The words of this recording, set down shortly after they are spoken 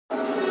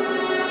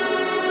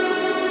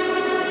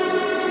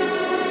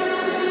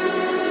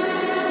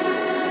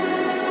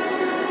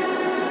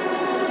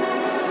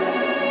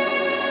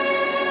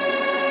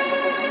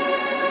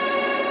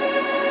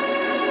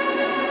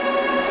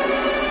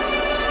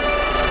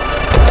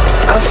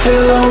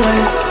feel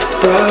lonely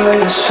by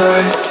your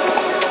side,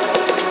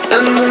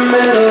 in the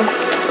middle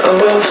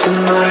of the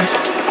night.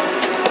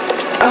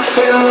 I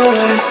feel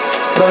lonely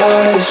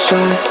by your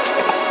side,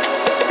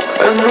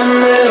 in the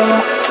middle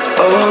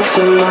of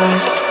the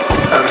night.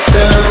 I'm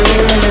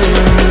standing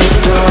in the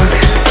dark,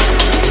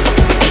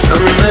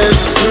 I'm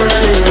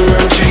listening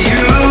to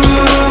you,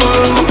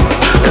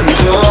 and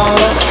all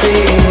I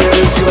feel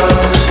is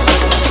love.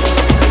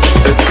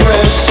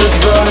 Aggressive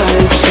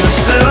vibes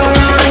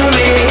consuming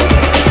me.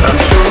 I'm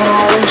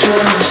falling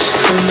just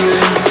for you.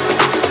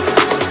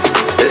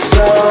 It's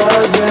all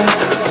I get,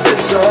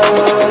 it's all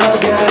I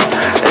get,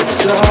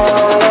 it's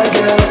all I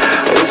get,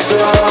 it's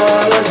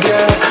all I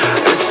get,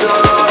 it's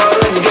all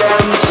I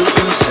get. So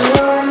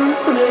consume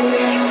me.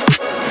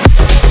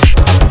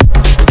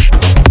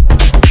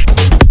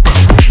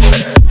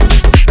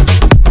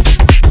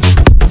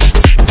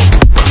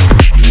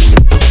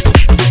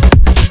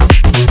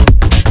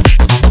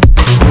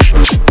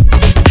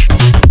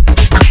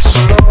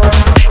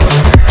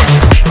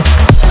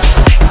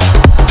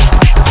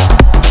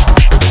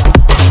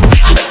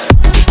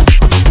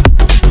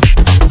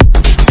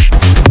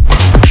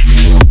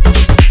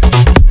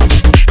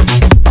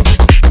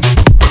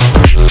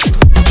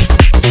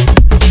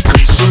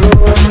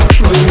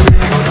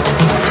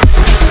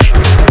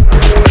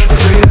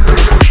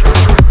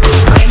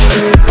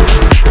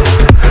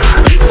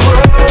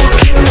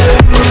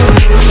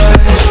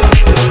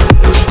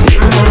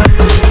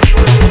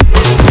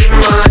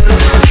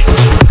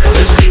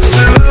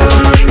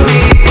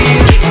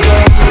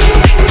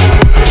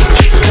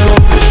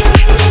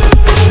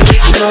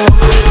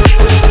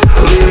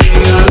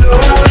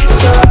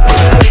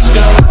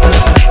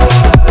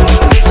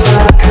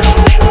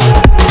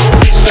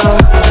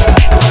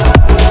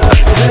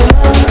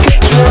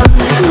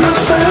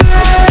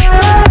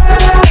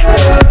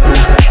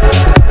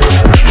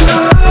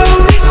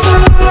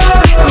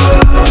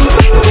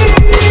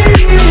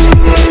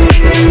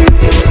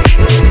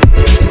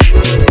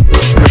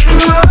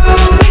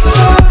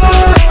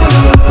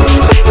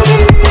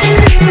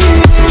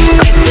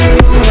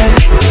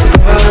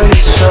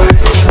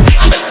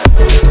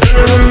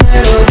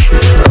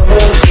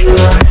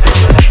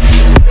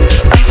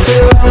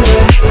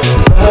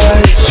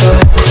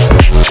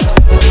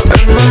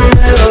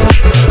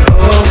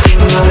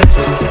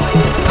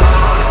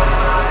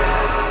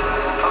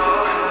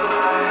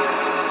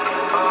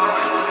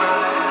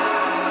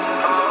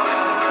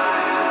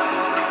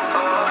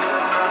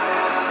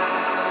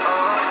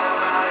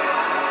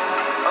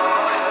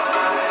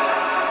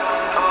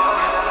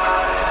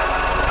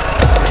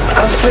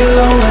 I feel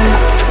lonely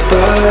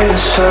by your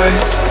side,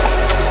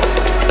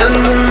 in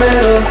the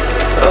middle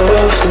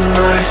of the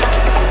night.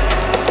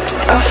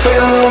 I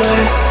feel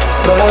lonely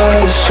by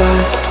your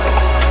side,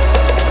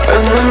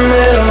 in the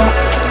middle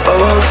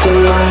of the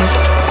light.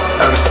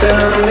 I'm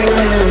standing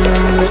in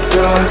the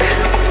dark,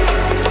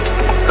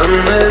 I'm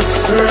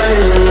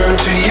listening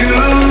to you,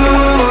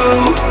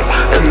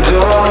 and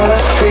all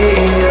I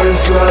feel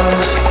is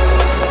love.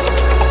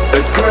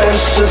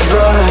 Aggressive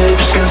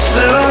vibes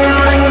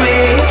consuming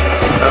me.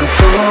 I'm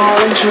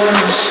falling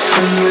just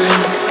for you.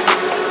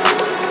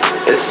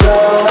 It's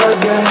all I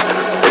get,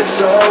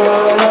 it's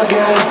all I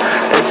get,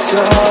 it's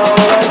all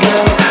I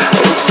get.